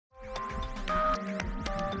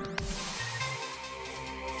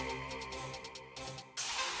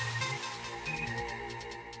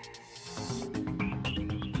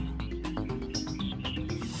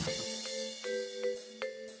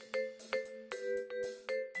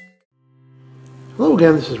Hello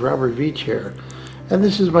again, this is Robert Veach here, and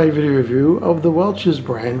this is my video review of the Welch's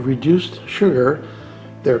brand reduced sugar,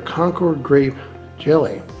 their Concord Grape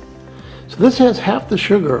jelly. So this has half the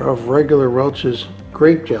sugar of regular Welch's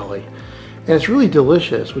grape jelly, and it's really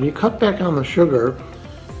delicious. When you cut back on the sugar,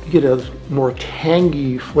 you get a more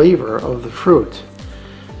tangy flavor of the fruit.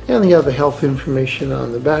 And you have the health information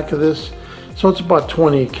on the back of this. So it's about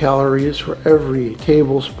 20 calories for every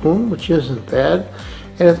tablespoon, which isn't bad.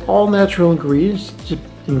 And it's all natural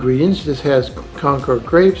ingredients. This has Concord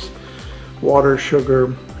grapes, water,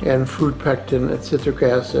 sugar, and fruit pectin, and citric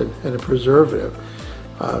acid, and a preservative.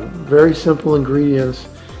 Very simple ingredients,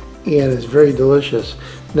 and it's very delicious.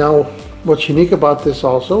 Now, what's unique about this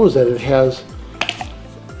also is that it has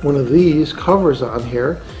one of these covers on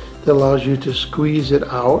here that allows you to squeeze it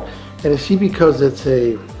out. And you see, because it's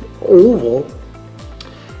a oval,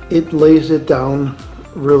 it lays it down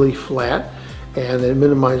really flat, and it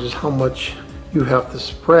minimizes how much you have to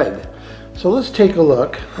spread. So let's take a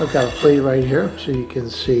look. I've got a plate right here so you can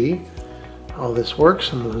see how this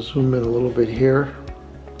works. I'm going to zoom in a little bit here.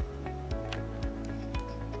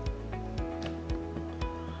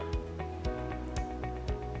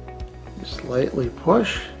 Just lightly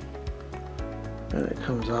push and it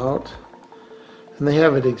comes out. And they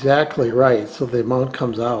have it exactly right, so the amount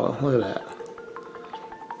comes out. Look at that.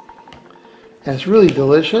 And it's really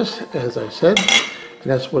delicious, as I said,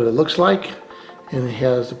 and that's what it looks like. And it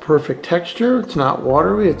has the perfect texture. It's not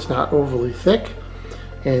watery, it's not overly thick,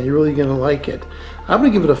 and you're really gonna like it. I'm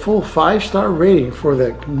gonna give it a full 5-star rating for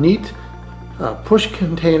that neat push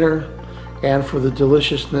container and for the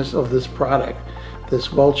deliciousness of this product,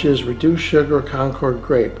 this Welch's Reduced Sugar Concord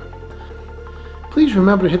Grape. Please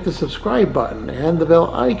remember to hit the subscribe button and the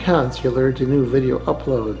bell icon so you're alerted to new video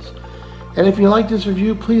uploads. And if you like this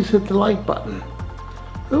review, please hit the like button.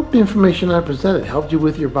 I hope the information I presented helped you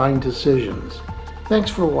with your buying decisions. Thanks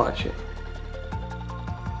for watching.